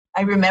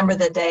I remember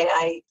the day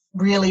I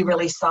really,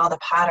 really saw the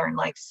pattern,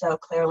 like so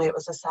clearly. It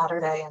was a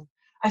Saturday, and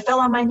I fell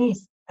on my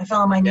knees.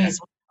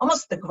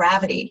 Almost the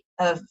gravity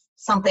of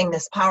something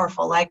this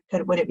powerful. Like,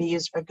 would it be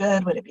used for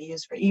good? Would it be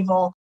used for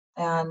evil?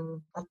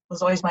 And that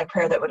was always my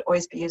prayer, that would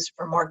always be used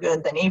for more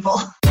good than evil.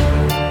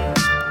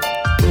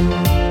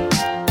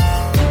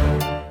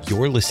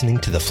 You're listening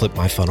to the Flip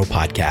My Funnel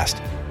podcast,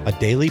 a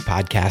daily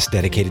podcast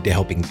dedicated to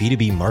helping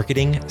B2B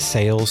marketing,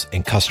 sales,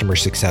 and customer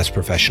success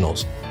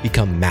professionals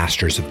become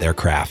masters of their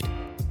craft.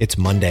 It's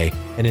Monday,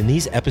 and in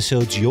these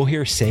episodes, you'll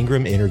hear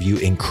Sangram interview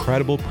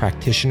incredible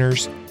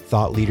practitioners,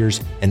 thought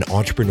leaders, and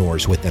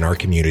entrepreneurs within our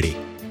community.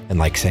 And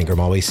like Sangram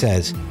always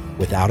says,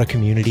 without a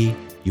community,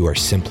 you are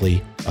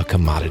simply a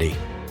commodity.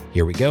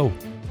 Here we go.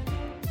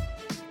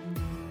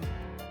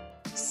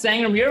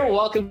 Sangram here.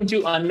 Welcome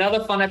to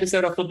another fun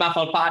episode of Flip My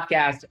Funnel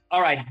podcast.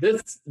 All right,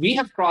 we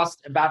have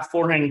crossed about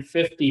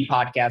 450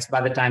 podcasts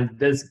by the time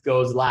this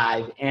goes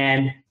live.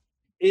 And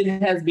it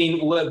has been,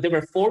 there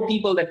were 4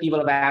 people that people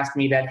have asked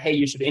me that, hey,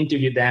 you should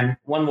interview them.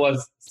 One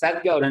was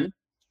Seth Godin,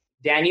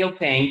 Daniel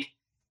Pink,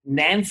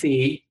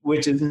 Nancy,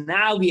 which is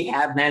now we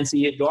have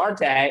Nancy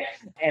Duarte,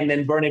 and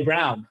then Brene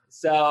Brown.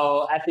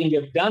 So I think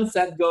you've done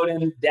Seth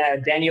Godin,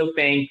 Daniel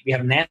Pink. We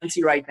have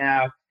Nancy right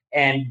now.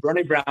 And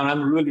Brene Brown,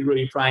 I'm really,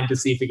 really trying to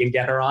see if we can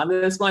get her on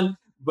this one.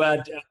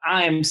 But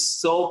I am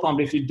so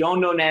pumped. If you don't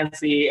know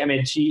Nancy, I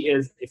mean, she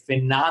is a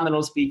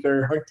phenomenal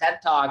speaker. Her TED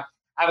Talk,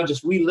 I was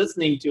just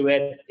re-listening to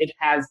it. It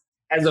has,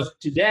 as of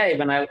today,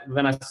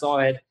 when I saw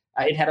it,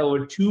 it had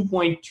over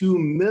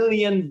 2.2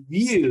 million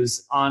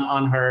views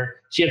on her.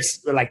 She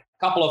has like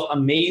a couple of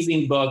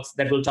amazing books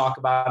that we'll talk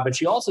about. But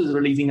she also is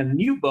releasing a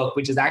new book,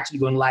 which is actually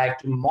going live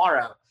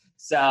tomorrow.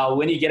 So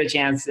when you get a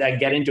chance,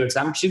 get into it.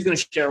 So she's going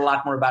to share a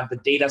lot more about the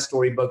data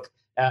storybook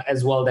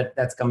as well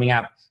that's coming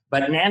up.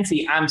 But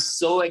Nancy, I'm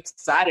so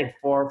excited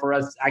for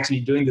us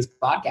actually doing this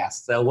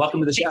podcast. So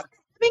welcome to the show. Thanks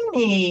for having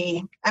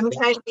me. I'm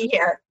excited to be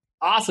here.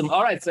 Awesome.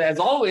 All right. So as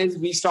always,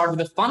 we start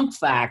with a fun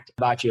fact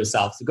about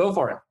yourself. So go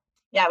for it.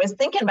 Yeah, I was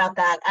thinking about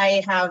that.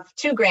 I have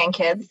 2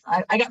 grandkids.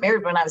 I got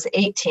married when I was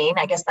 18.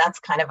 I guess that's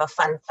kind of a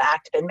fun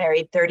fact. Been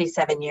married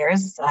 37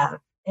 years.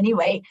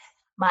 Anyway.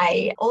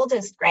 My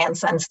oldest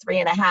grandson's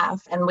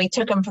 3.5, and we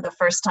took him for the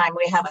first time.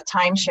 We have a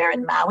timeshare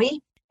in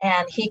Maui,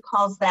 and he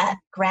calls that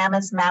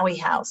Grandma's Maui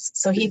house.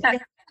 So he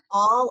thinks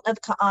all of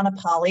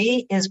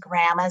Ka'anapali is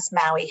Grandma's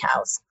Maui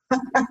house.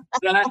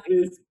 That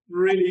is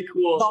really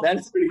cool.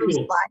 That's pretty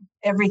cool.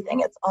 Everything,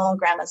 it's all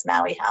Grandma's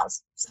Maui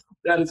house. So.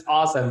 That is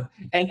awesome.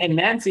 And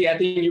Nancy, I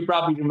think you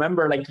probably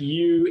remember, like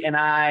you and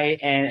I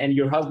and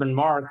your husband,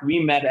 Mark, we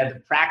met at the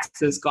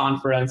Praxis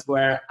conference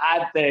where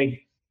I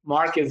think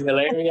Mark is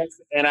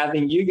hilarious. And I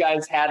think you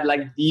guys had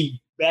like the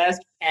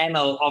best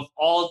panel of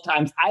all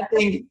times. I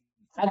think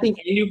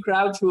Andrew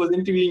Crouch, who was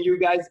interviewing you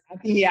guys, I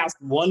think he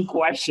asked one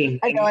question.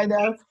 I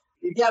know.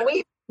 Yeah,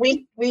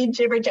 we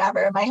jibber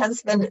jabber. My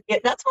husband,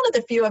 that's one of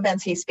the few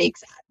events he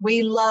speaks at.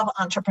 We love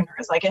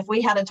entrepreneurs. Like if we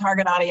had a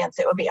target audience,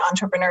 it would be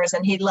entrepreneurs,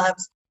 and he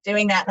loves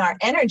doing that. And our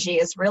energy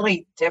is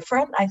really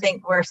different. I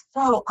think we're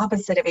so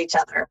opposite of each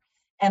other,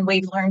 and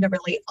we've learned to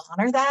really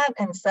honor that.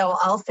 And so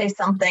I'll say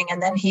something,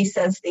 and then he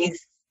says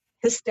these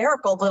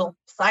hysterical little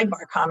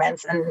sidebar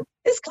comments, and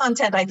his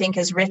content I think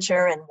is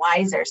richer and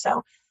wiser.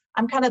 So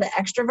I'm kind of the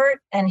extrovert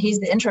and he's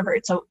the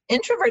introvert. So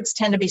introverts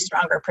tend to be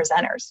stronger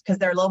presenters because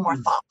they're a little more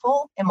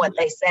thoughtful in what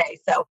they say.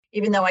 So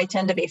even though I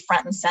tend to be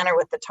front and center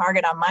with the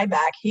target on my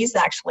back, he's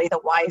actually the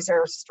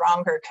wiser,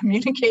 stronger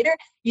communicator.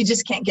 You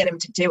just can't get him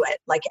to do it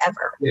like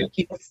ever. Yeah.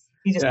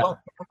 He just won't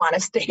come on a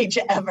stage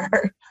ever.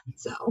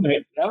 So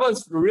that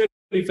was really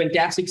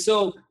fantastic.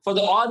 So for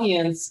the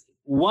audience,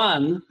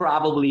 one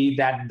probably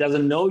that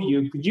doesn't know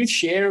you, could you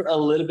share a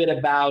little bit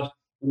about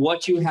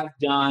what you have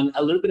done,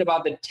 a little bit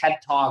about the TED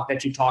Talk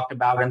that you talked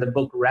about and the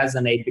book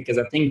Resonate? Because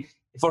I think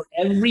for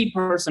every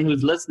person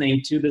who's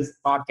listening to this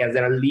podcast,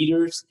 there are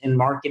leaders in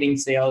marketing,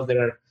 sales,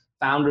 there are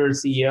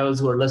founders, CEOs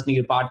who are listening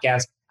to the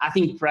podcast. I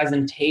think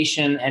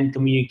presentation and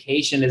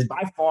communication is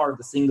by far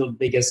the single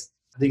biggest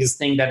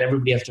thing that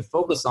everybody has to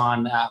focus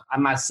on. I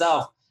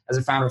myself, as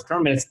a founder of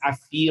Terminus, I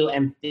feel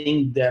and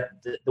think that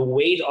the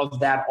weight of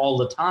that all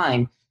the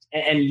time.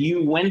 And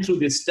you went through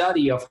this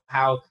study of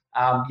how,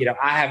 I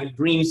have a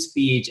dream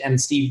speech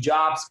and Steve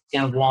Jobs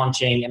kind of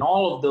launching and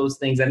all of those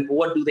things. And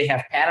what do they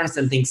have patterns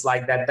and things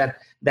like that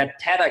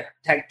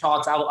TED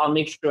Talks, I'll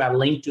make sure I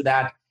link to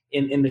that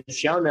in the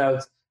show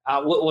notes.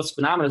 What was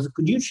phenomenal. So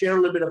could you share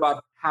a little bit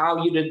about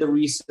how you did the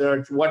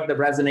research, what the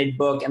Resonate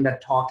book and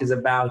that talk is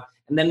about?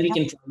 And then we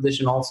can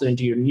transition also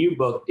into your new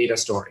book, Data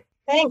Story.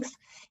 Thanks.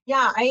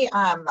 Yeah,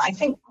 I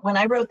think when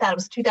I wrote that, it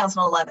was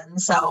 2011.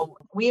 So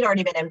we had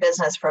already been in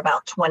business for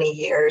about 20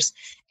 years.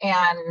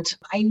 And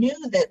I knew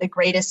that the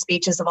greatest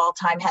speeches of all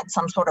time had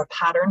some sort of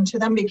pattern to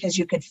them because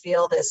you could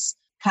feel this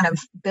kind of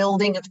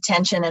building of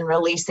tension and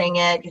releasing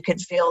it. You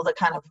could feel the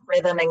kind of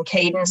rhythm and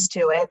cadence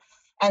to it.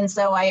 And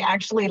so I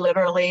actually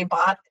literally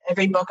bought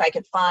every book I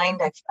could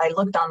find. I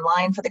looked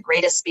online for the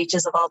greatest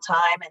speeches of all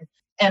time. And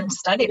and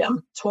studied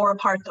them, tore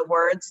apart the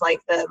words. Like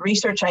the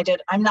research I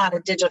did, I'm not a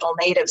digital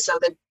native. So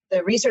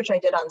the research I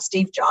did on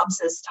Steve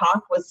Jobs'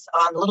 talk was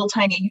on little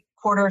tiny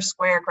quarter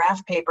square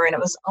graph paper, and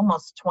it was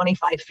almost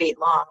 25 feet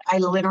long. I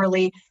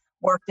literally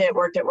worked it,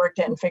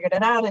 and figured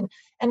it out,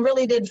 and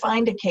really did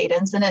find a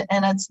cadence, and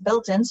it's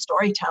built-in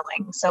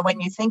storytelling. So when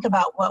you think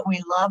about what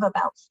we love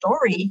about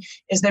story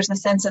is there's a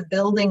sense of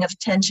building of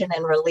tension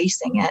and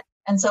releasing it.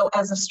 And so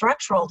as a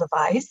structural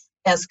device,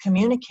 as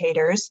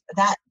communicators,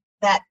 that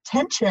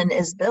tension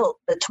is built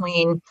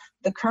between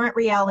the current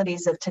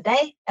realities of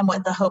today and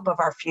what the hope of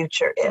our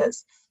future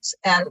is.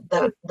 And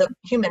the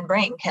human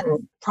brain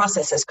can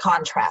process as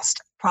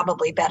contrast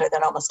probably better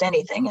than almost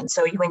anything. And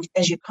so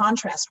as you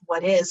contrast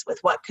what is with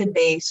what could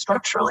be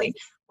structurally,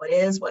 what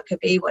is, what could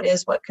be, what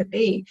is, what could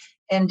be,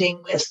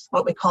 ending with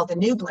what we call the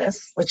new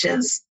bliss, which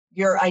is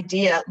your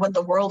idea, what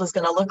the world is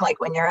going to look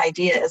like when your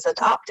idea is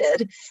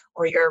adopted,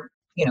 or your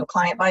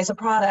client buys a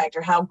product,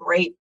 or how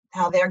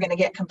they're going to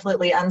get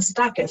completely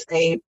unstuck if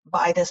they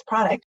buy this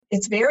product.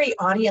 It's very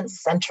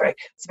audience centric.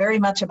 It's very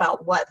much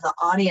about what the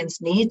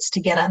audience needs to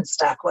get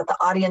unstuck, what the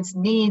audience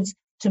needs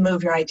to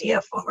move your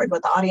idea forward,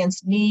 what the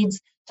audience needs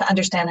to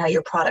understand how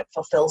your product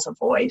fulfills a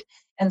void.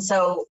 And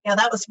so,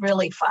 that was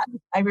really fun.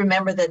 I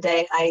remember the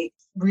day I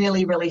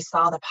really, really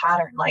saw the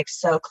pattern, like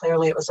so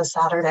clearly. It was a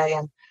Saturday,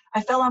 and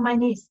I fell on my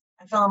knees.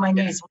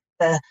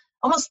 With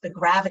almost the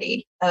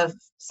gravity of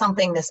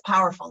something this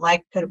powerful.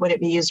 Like, would it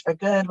be used for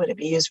good? Would it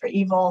be used for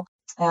evil?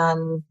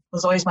 And it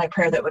was always my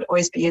prayer that it would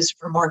always be used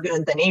for more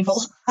good than evil.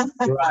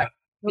 Right.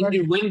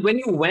 When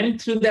you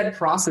went through that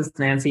process,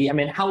 Nancy, I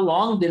mean, how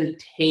long did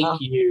it take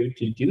you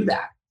to do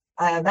that?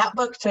 That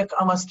book took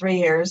almost 3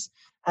 years.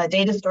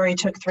 Data Story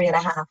took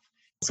 3.5.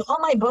 So all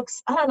my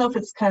books, I don't know if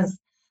it's because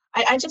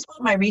I just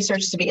want my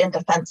research to be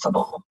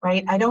indefensible,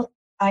 right? I don't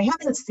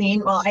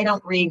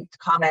read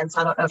comments.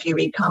 I don't know if you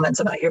read comments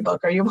about your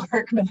book or your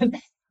work, but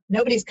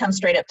nobody's come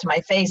straight up to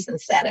my face and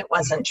said it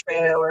wasn't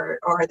true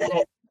or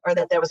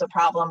that there was a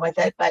problem with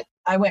it. But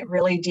I went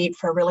really deep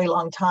for a really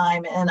long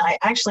time, and I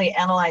actually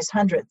analyzed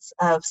hundreds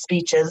of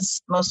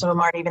speeches. Most of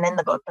them aren't even in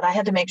the book, but I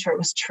had to make sure it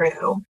was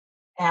true.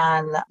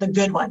 And the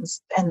good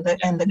ones and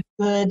the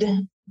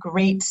good,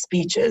 great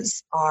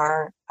speeches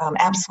are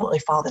absolutely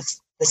follow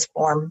this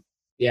form.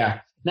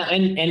 Yeah. Now,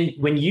 and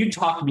when you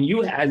talk,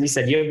 as you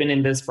said, you've been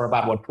in this for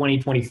about 20,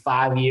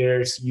 25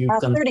 years.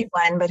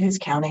 31, but who's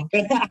counting?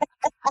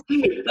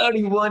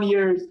 31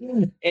 years.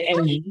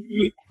 And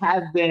you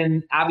have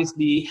been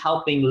obviously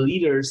helping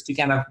leaders to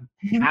kind of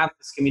have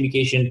this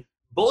communication,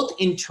 both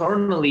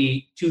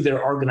internally to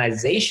their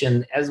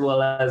organization, as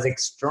well as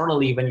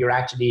externally when you're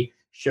actually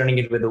sharing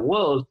it with the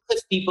world.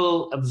 If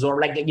people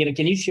absorb, can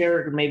you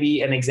share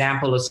maybe an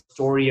example, a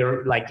story,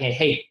 or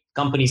hey,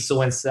 company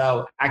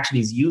so-and-so actually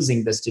is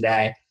using this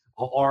today,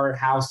 or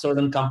how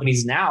certain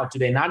companies now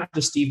today, not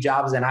just Steve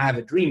Jobs and I Have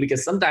a Dream,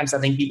 because sometimes I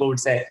think people would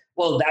say,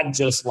 well, that's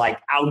just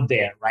out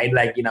there, right?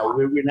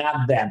 We're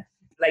not them.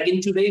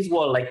 In today's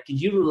world, can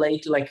you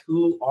relate to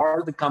who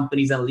are the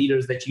companies and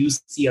leaders that you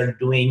see are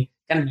doing,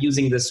 kind of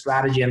using the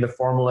strategy and the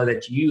formula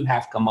that you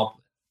have come up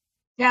with?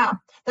 Yeah,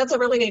 that's a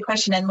really good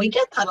question. And we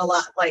get that a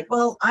lot.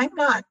 Well, I'm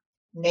not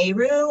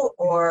Nehru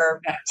or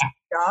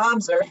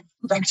Jobs or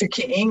Dr.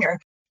 King or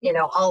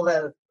all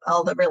the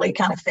really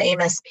kind of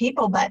famous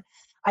people, but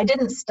I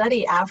didn't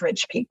study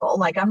average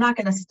people. I'm not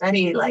going to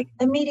study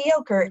a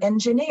mediocre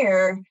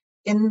engineer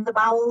in the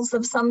bowels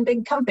of some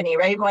big company,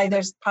 right? Why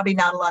there's probably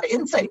not a lot of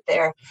insight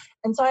there.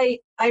 And so I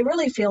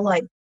really feel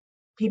like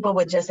people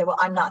would just say, well,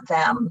 I'm not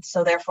them,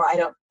 so therefore I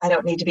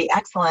don't need to be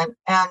excellent.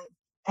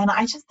 And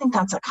I just think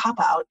that's a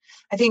cop-out.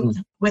 I think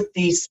with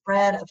the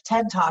spread of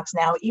TED Talks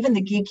now, even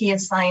the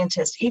geekiest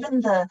scientist,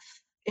 even the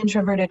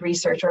introverted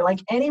researcher,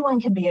 anyone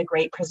can be a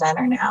great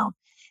presenter now.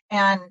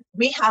 And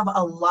we have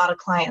a lot of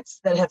clients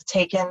that have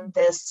taken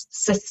this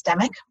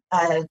systemic.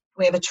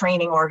 We have a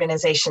training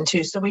organization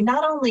too. So we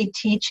not only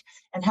teach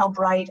and help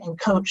write and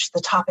coach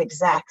the top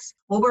execs,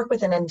 we'll work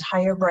with an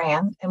entire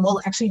brand and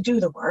we'll actually do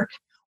the work,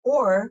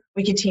 or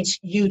we could teach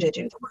you to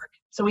do the work.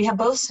 So we have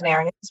both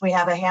scenarios. We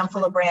have a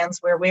handful of brands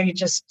where we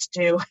just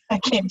do, I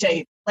can't tell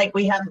you,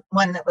 we have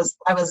one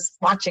I was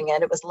watching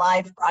it was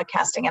live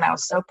broadcasting, and I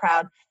was so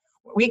proud.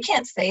 We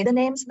can't say the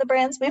names of the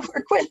brands we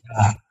work with,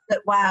 but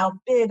wow,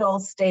 big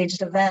old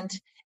staged event,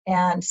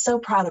 and so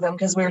proud of him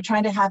because we were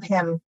trying to have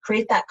him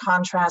create that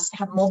contrast,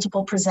 have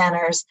multiple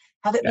presenters,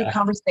 have it be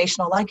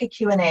conversational, like a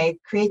Q&A,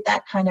 create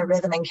that kind of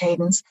rhythm and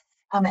cadence.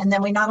 And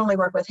then we not only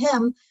work with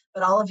him,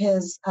 but all of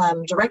his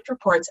direct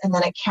reports, and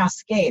then it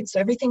cascades.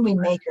 So everything we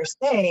make or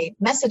say,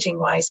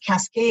 messaging-wise,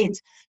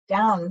 cascades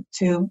down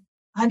to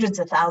hundreds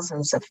of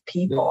thousands of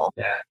people.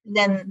 Yeah.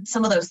 Then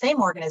some of those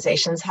same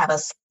organizations have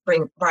us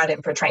brought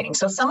in for training.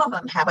 So some of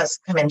them have us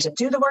come in to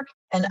do the work,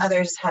 and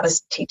others have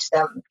us teach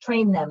them,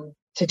 train them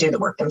to do the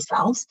work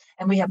themselves.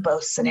 And we have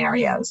both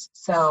scenarios.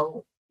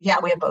 So yeah,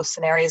 we have both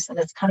scenarios, and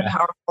it's kind of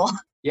powerful.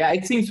 Yeah,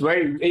 it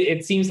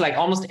seems like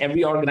almost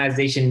every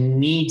organization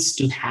needs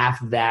to have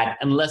that,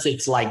 unless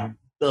it's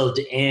built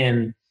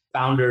in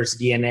founder's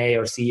DNA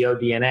or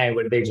CEO DNA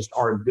where they just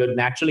are good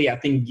naturally. I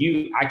think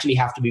you actually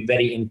have to be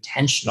very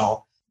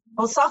intentional.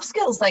 Well, soft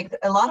skills, like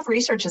a lot of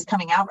research is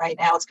coming out right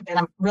now. It's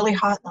been really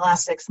hot in the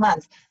last 6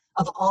 months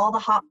of all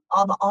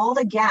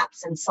the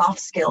gaps in soft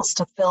skills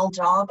to fill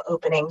job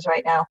openings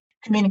right now.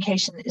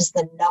 Communication is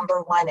the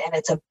number one, and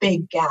it's a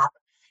big gap.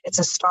 It's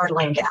a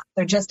startling gap.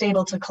 They're just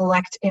able to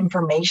collect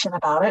information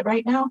about it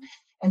right now.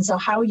 And so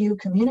how you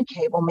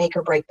communicate will make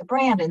or break the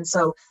brand. And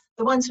so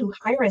the ones who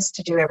hire us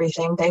to do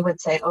everything, they would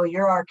say, oh,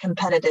 you're our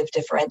competitive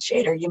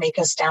differentiator. You make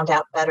us stand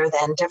out better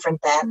than,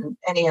 different than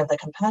any of the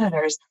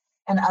competitors.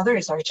 And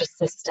others are just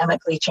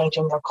systemically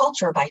changing their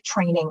culture by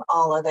training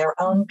all of their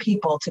own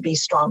people to be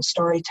strong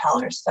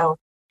storytellers. So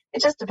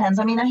it just depends.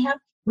 I mean,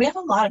 we have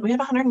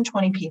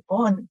 120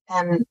 people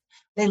and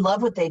they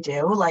love what they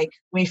do. Like,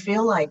 we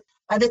feel like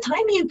by the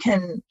time you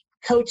can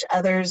coach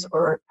others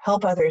or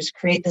help others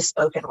create the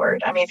spoken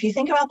word, I mean, if you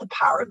think about the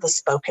power of the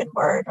spoken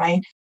word,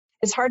 right?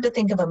 It's hard to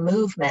think of a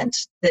movement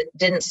that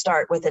didn't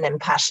start with an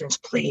impassioned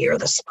plea or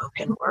the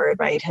spoken word,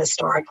 right?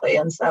 Historically.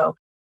 And so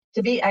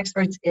to be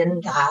experts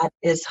in that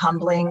is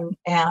humbling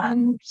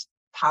and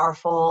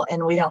powerful,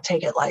 and we don't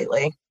take it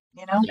lightly,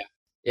 you know?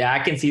 Yeah, I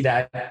can see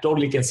that. I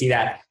totally can see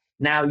that.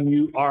 Now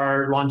you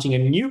are launching a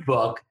new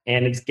book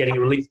and it's getting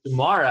released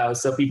tomorrow.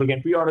 So people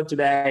can pre-order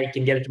today,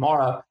 can get it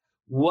tomorrow.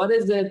 What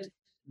is it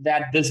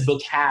that this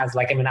book has?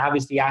 Like, I mean,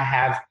 obviously I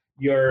have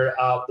your,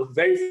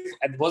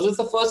 was this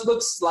the first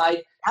book,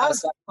 Slideology.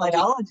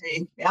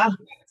 Yeah.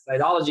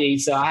 Slideology.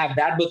 So I have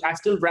that book. I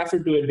still refer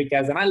to it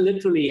because,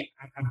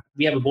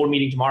 we have a board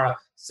meeting tomorrow.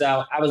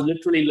 So I was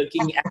literally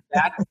looking at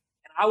that and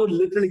I would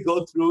literally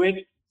go through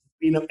it,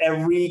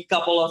 every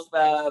couple of,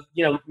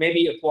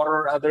 maybe a quarter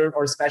or other,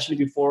 or especially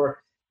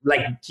before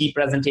like key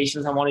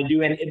presentations I want to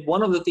do. And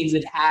one of the things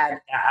it had,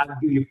 I'll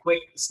give you a quick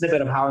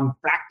snippet of how I'm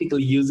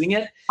practically using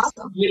it.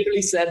 Awesome. It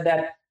literally said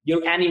that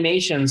your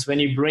animations, when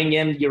you bring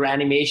in your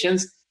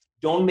animations,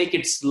 don't make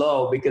it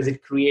slow because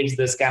it creates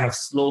this kind of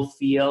slow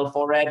feel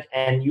for it.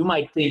 And you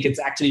might think it's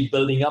actually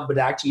building up, but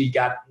actually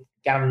got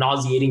kind of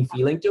nauseating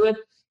feeling to it.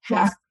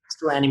 Have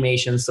extra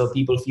animations so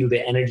people feel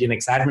the energy and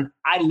excitement.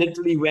 I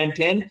literally went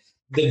in.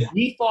 The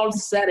default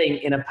setting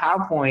in a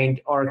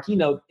PowerPoint or a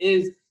keynote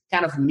is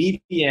kind of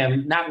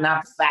medium,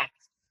 not fast.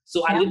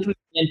 So I literally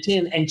went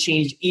in and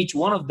changed each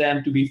one of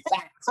them to be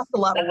fast. That's a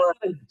lot of work.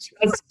 I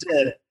just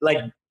did like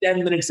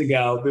 10 minutes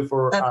ago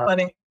before. That's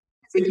funny.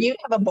 If you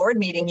have a board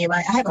meeting,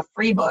 I have a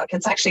free book.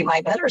 It's actually my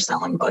better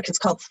selling book. It's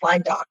called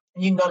Slide Doc.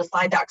 And you can go to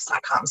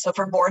slidedocs.com. So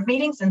for board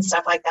meetings and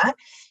stuff like that,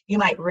 you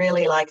might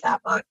really like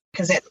that book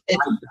because it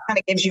kind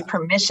of gives you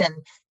permission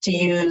to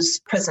use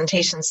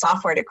presentation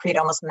software to create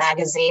almost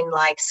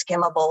magazine-like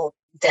skimmable,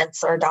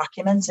 denser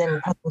documents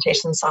in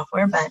presentation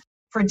software. But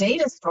for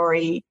data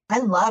story, I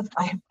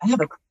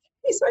have a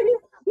piece right here.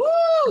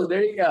 Woo!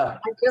 There you go.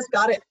 I just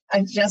got it.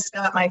 I just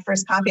got my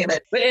first copy of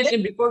it. But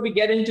and before we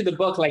get into the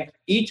book, like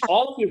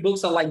all of your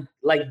books are like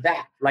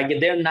that. Like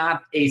they're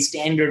not a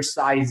standard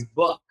size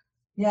book.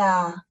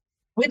 Yeah,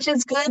 which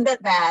is good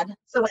but bad.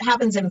 So what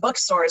happens in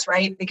bookstores,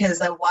 right?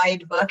 Because a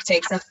wide book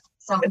takes up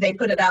they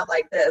put it out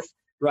like this,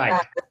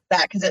 right?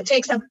 Because it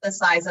takes up the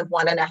size of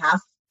 1.5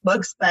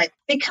 books, but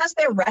because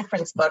they're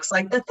reference books,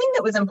 like the thing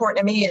that was important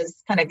to me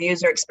is kind of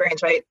user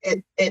experience, right?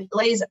 It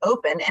lays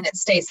open and it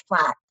stays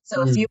flat.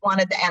 So if you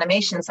wanted the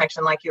animation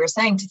section, like you were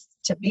saying,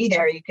 to be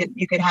there,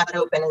 you could have it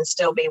open and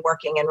still be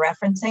working and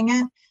referencing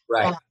it.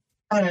 Right.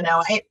 I don't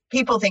know.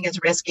 People think it's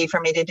risky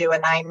for me to do a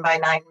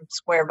 9x9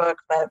 square book,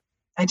 but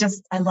I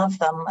love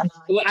them.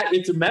 Well,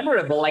 it's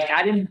memorable. Like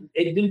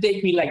it didn't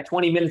take me like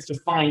 20 minutes to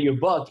find your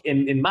book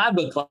in my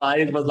book club.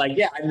 It was like,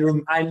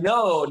 I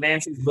know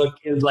Nancy's book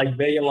is like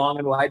very long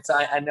and wide, so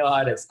I know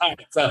how it is. All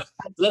right, so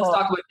let's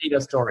talk about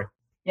Data Story.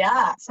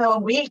 Yeah. So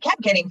we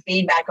kept getting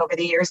feedback over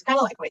the years, kind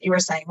of like what you were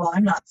saying. Well,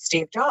 I'm not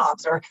Steve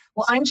Jobs, or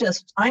well, I'm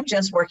just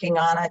working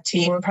on a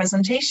team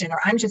presentation,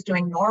 or I'm just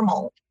doing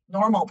normal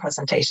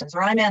presentations,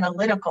 or I'm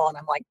analytical. And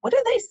I'm like, what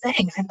are they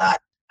saying? I thought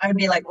I would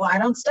be like, well, I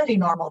don't study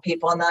normal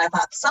people. And then I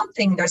thought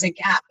there's a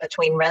gap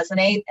between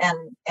resonate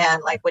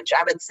and like, which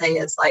I would say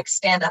is like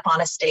stand up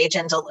on a stage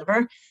and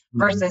deliver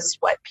versus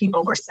what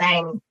people were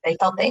saying they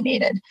felt they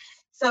needed.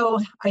 So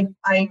I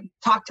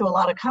talked to a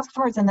lot of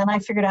customers, and then I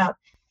figured out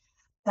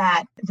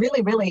that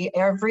really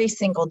every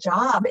single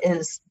job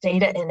is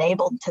data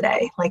enabled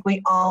today. Like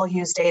we all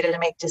use data to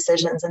make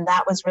decisions. And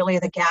that was really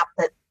the gap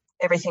that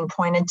everything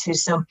pointed to.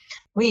 So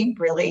we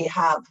really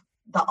have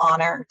the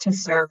honor to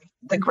serve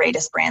the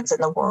greatest brands in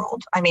the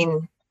world. I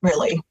mean,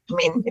 really,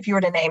 if you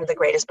were to name the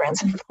greatest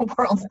brands in the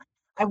world,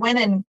 I went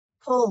and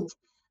pulled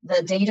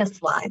the data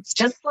slides,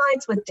 just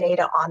slides with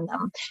data on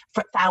them,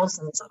 for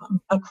thousands of them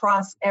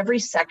across every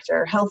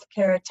sector,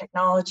 healthcare,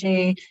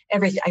 technology,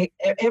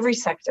 every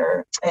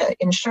sector,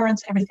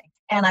 insurance, everything.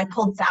 And I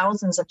pulled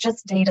thousands of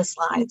just data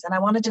slides. And I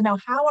wanted to know,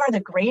 how are the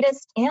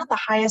greatest and the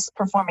highest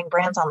performing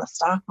brands on the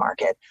stock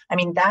market? I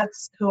mean,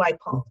 that's who I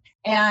pulled.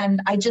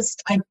 And I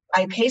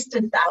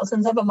pasted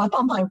thousands of them up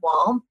on my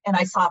wall, and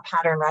I saw a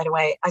pattern right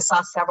away. I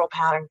saw several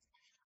patterns.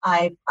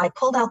 I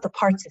pulled out the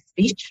parts of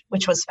speech,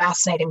 which was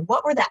fascinating.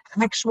 What were the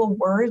actual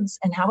words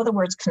and how were the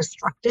words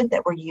constructed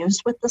that were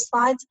used with the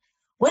slides?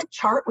 What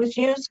chart was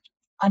used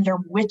under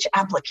which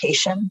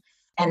application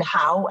and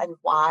how and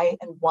why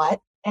and what?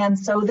 And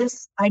so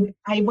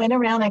I went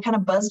around, I kind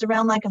of buzzed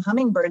around like a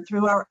hummingbird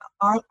through our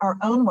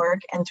own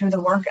work and through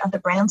the work of the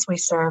brands we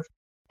serve.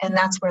 And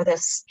that's where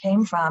this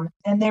came from.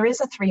 And there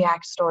is a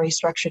 3-act story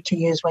structure to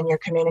use when you're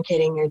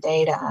communicating your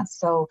data.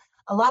 So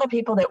a lot of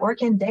people that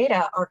work in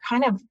data are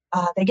kind of,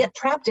 they get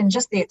trapped in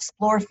just the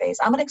explore phase.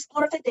 I'm going to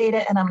explore the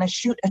data and I'm going to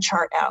shoot a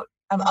chart out.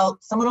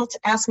 Someone will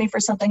ask me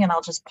for something and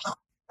I'll just pop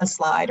a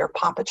slide or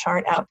pop a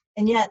chart out.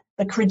 And yet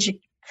the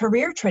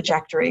career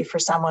trajectory for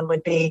someone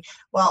would be,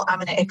 well, I'm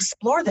going to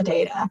explore the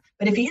data.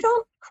 But if you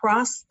don't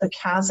cross the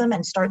chasm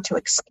and start to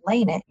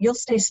explain it, you'll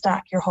stay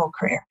stuck your whole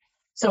career.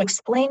 So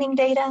explaining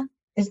data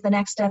is the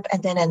next step.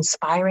 And then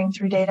inspiring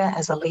through data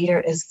as a leader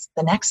is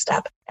the next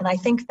step. And I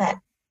think that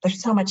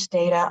there's so much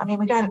data. I mean,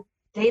 we got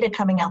data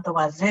coming out the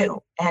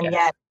wazoo, and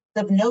yet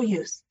it's of no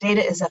use.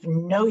 Data is of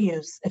no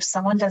use if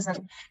someone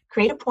doesn't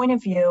create a point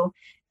of view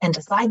and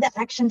decide the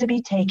action to be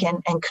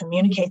taken and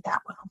communicate that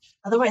well.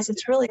 Otherwise,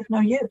 it's really of no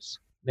use.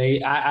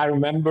 I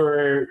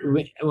remember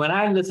when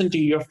I listened to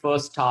your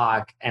first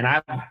talk, and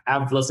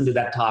I've listened to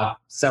that talk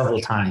several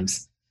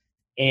times.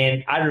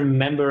 And I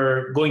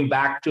remember going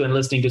back to and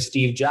listening to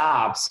Steve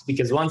Jobs,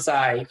 because once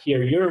I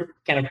hear your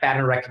kind of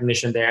pattern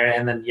recognition there,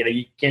 and then,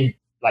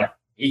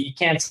 you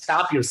can't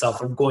stop yourself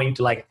from going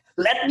to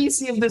let me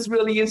see if this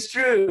really is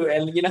true.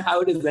 And you know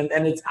how it is.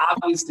 And it's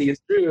obviously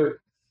it's true.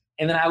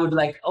 And then I would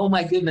oh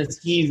my goodness,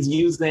 he's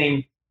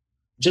using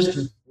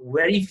just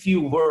very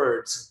few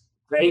words,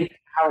 very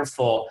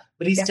powerful,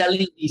 but he's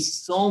telling me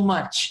so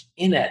much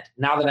in it.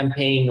 Now that I'm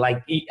paying,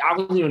 I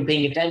wasn't even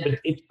paying attention, but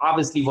it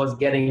obviously was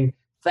getting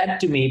fed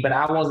to me, but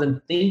I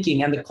wasn't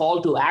thinking. And the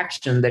call to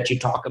action that you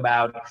talk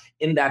about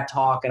in that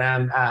talk, and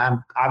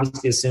I'm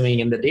obviously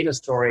assuming in the data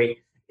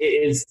story,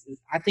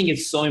 I think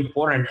it's so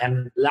important.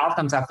 And a lot of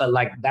times I felt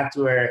like that's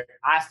where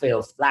I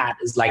fail flat,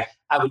 is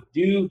I would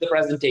do the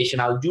presentation,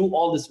 I'll do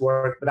all this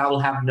work, but I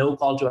will have no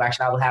call to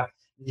action. I will have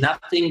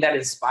nothing that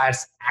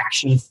inspires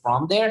action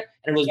from there.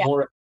 And it was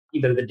more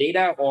either the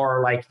data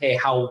or hey,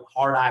 how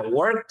hard I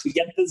work to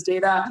get this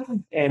data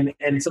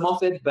and some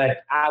of it.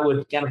 But I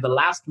would kind of the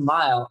last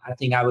mile, I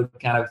think I would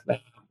kind of.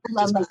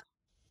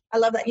 I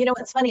love that. You know,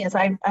 what's funny is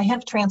I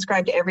have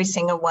transcribed every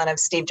single one of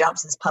Steve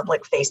Jobs'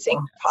 public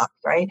facing talks,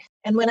 right?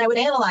 And when I would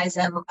analyze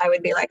them, I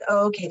would be like,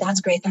 oh, okay, that's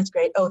great. That's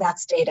great. Oh,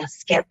 that's data.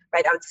 Skip,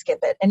 right? I would skip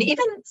it. And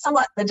even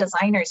somewhat the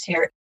designers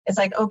here, it's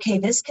okay,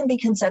 this can be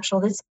conceptual.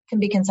 This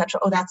can be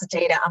conceptual. Oh, that's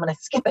data. I'm going to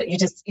skip it. You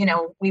just,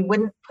 we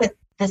wouldn't put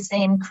the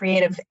same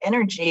creative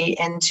energy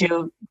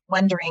into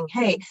wondering,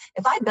 hey,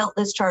 if I built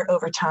this chart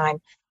over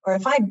time, or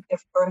if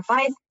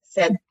I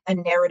said a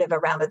narrative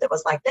around it that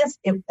was like this,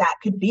 if that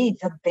could be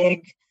the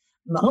big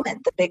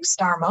moment, the big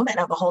star moment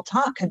of a whole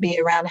talk could be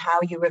around how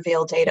you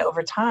reveal data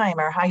over time,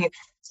 or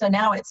so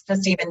now it's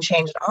just even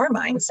changed our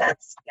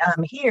mindsets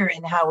here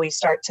in how we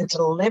start to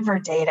deliver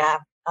data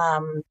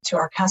to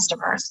our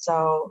customers.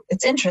 So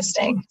it's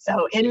interesting.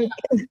 So in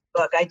the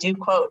book, I do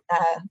quote,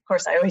 of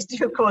course, I always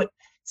do quote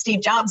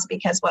Steve Jobs,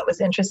 because what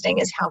was interesting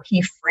is how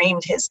he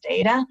framed his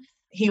data.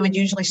 He would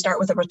usually start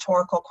with a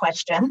rhetorical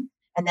question,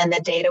 and then the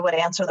data would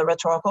answer the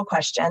rhetorical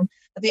question.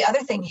 But the other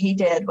thing he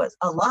did was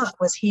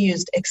he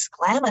used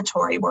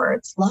exclamatory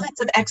words,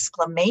 lots of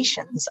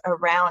exclamations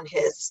around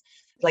his,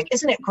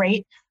 isn't it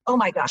great? Oh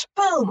my gosh,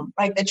 boom,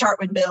 the chart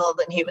would build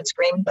and he would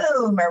scream,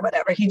 boom, or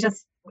whatever.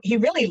 He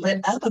really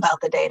lit up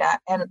about the data,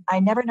 and I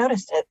never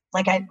noticed it.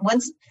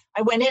 Once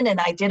I went in and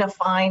I did a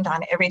find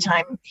on every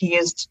time he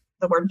used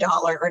the word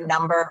dollar or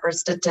number or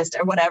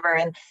statistic or whatever.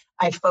 And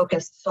I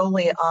focused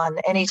solely on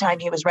anytime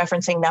he was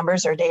referencing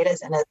numbers or data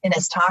in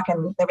his talk.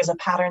 And there was a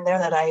pattern there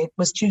that I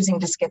was choosing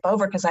to skip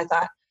over because I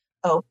thought,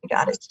 oh my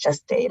God, it's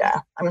just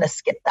data. I'm going to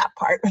skip that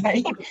part,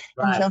 right? And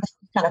so that's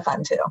kind of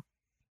fun too.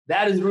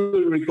 That is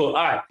really, really cool.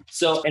 All right.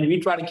 So, and we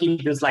try to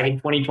keep this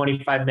in 20,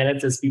 25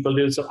 minutes as people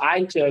do. So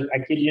I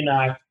kid you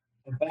not,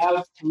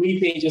 about 3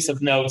 pages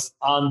of notes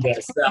on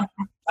this. So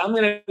I'm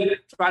going to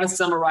try to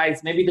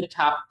summarize maybe the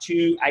top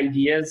 2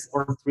 ideas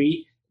or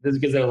 3,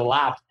 because there's a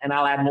lot, and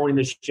I'll add more in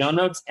the show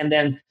notes. And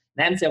then,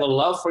 Nancy, I would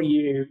love for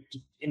you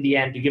in the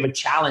end to give a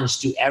challenge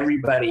to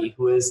everybody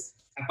who is,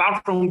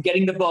 apart from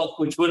getting the book,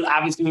 which will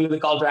obviously be the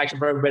call to action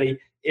for everybody,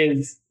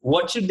 is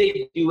what should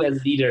they do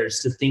as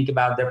leaders to think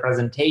about their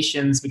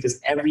presentations,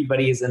 because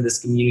everybody is in this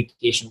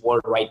communication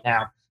world right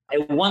now.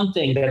 And one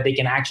thing that they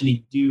can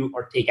actually do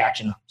or take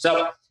action on.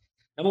 So,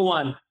 number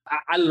 1,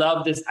 I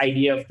love this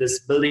idea of this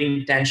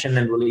building tension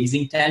and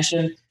releasing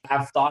tension.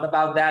 I've thought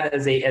about that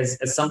as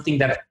something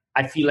that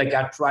I feel like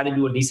I try to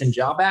do a decent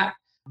job at,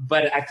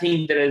 but I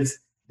think there's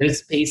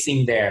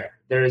pacing there.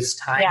 There is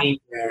timing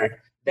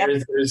there.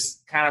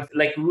 There's kind of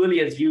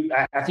really,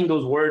 I think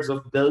those words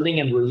of building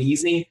and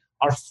releasing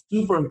are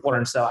super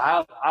important. So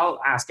I'll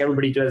ask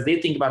everybody to, as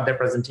they think about their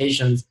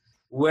presentations,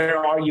 where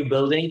are you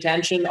building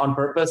tension on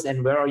purpose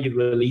and where are you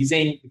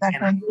releasing? And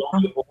how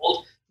long you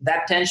hold?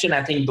 that tension,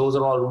 I think those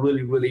are all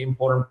really, really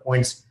important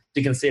points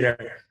to consider.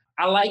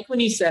 I like when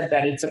you said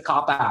that it's a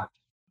cop-out,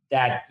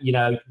 that,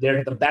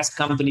 they're the best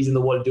companies in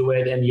the world do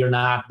it and you're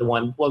not the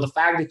one. Well, the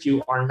fact that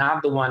you are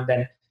not the one,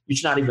 then you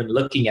should not even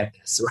looking at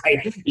this,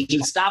 right? You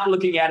should stop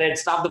looking at it,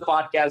 stop the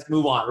podcast,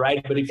 move on,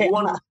 right? But if you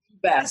want to be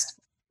best,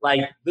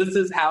 like this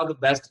is how the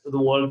best of the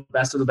world,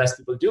 best of the best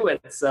people do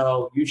it.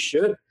 So you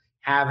should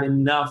have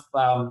enough,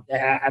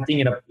 I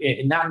think,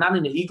 not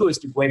in an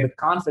egoistic way, but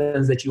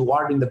confidence that you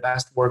are doing the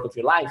best work of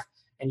your life.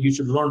 And you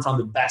should learn from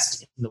the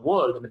best in the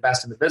world and the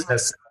best in the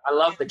business. I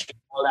love that you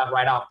pull that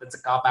right off. That's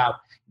a cop-out.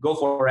 Go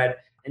for it.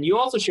 And you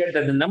also shared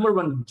that the number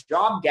one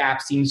job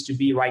gap seems to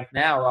be right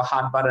now, a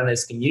hot button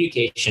is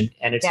communication.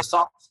 And it's a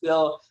soft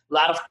skill. A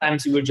lot of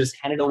times you would just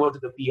hand it over to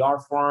the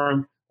PR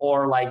firm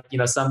or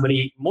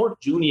somebody more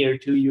junior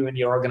to you in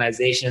your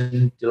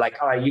organization to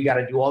all right, you got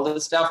to do all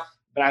this stuff.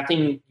 But I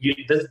think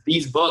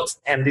these books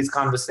and this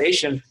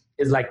conversation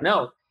is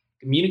no,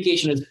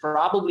 communication is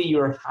probably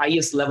your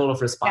highest level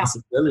of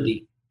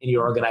responsibility in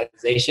your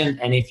organization.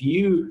 And if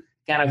you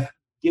kind of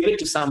give it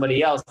to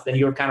somebody else, then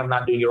you're kind of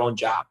not doing your own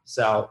job.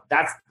 So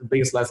that's the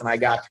biggest lesson I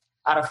got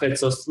out of it.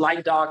 So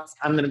slide docs,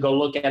 I'm going to go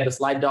look at the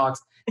slide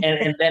docs.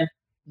 And then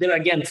there are,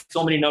 again,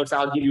 so many notes.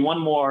 I'll give you one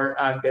more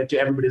to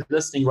everybody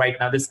listening right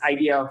now. This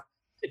idea of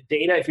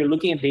data, if you're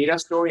looking at data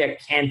story, I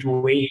can't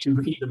wait to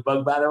read the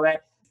book, by the way.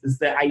 It's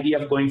the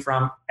idea of going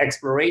from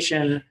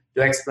exploration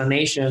to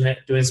explanation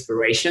to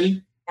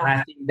inspiration. And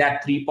I think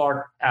that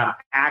 3-part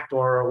act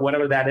or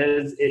whatever that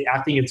is,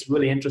 I think it's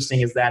really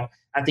interesting is that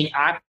I think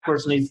I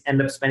personally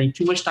end up spending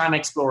too much time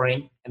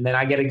exploring and then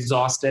I get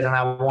exhausted and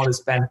I want to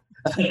spend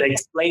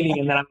explaining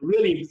and then I'm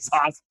really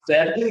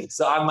exhausted.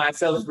 So I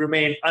myself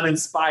remain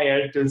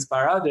uninspired to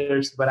inspire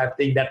others. But I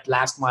think that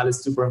last mile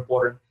is super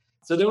important.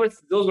 So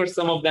those were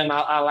some of them.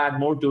 I'll add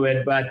more to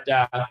it. But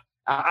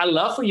I'd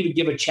love for you to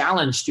give a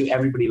challenge to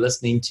everybody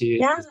listening to.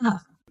 Yeah.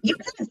 You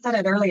kind of said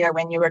it earlier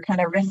when you were kind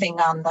of riffing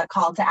on the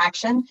call to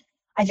action.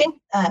 I think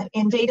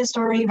in Data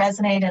Story,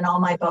 Resonate, and all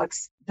my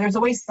books, there's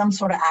always some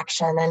sort of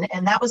action.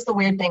 And that was the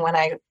weird thing when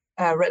I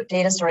wrote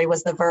Data Story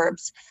was the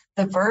verbs.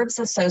 The verbs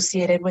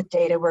associated with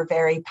data were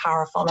very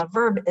powerful. And a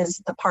verb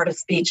is the part of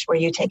speech where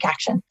you take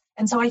action.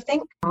 And so I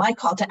think my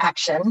call to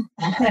action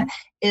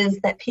is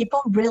that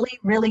people really,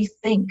 really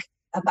think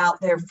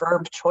about their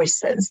verb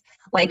choices.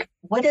 Like,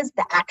 what is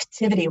the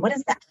activity? What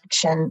is the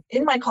action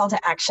in my call to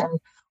action?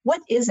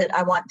 What is it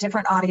I want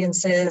different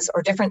audiences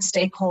or different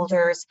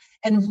stakeholders,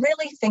 and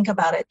really think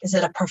about it. Is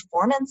it a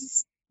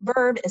performance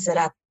verb? Is it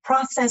a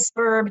process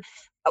verb?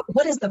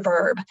 What is the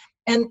verb?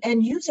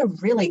 And use a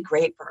really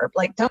great verb.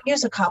 Like, don't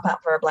use a cop-out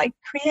verb like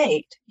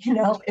create.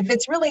 If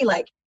it's really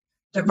like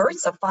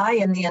diversify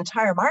in the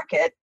entire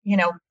market,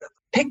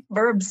 pick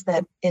verbs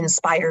that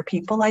inspire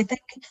people, I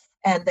think,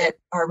 and that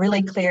are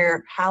really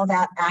clear how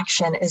that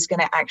action is going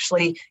to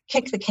actually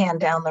kick the can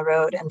down the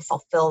road and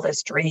fulfill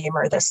this dream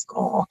or this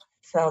goal.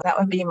 So that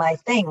would be my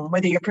thing.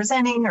 Whether you're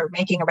presenting or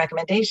making a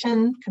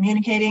recommendation,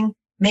 communicating,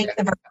 make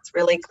the verbs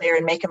really clear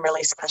and make them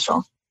really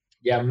special.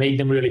 Yeah, make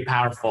them really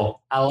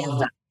powerful. I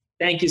love that.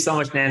 Thank you so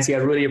much, Nancy. I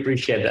really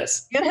appreciate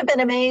this. You have been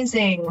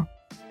amazing.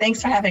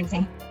 Thanks for having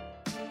me.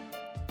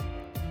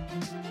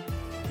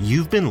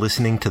 You've been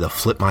listening to the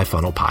Flip My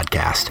Funnel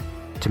podcast.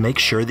 To make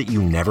sure that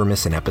you never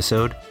miss an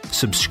episode,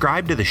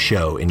 subscribe to the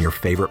show in your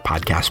favorite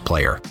podcast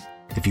player.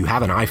 If you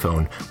have an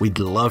iPhone, we'd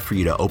love for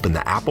you to open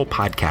the Apple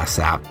Podcasts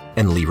app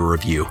and leave a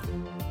review.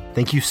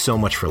 Thank you so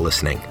much for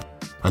listening.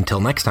 Until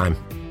next time.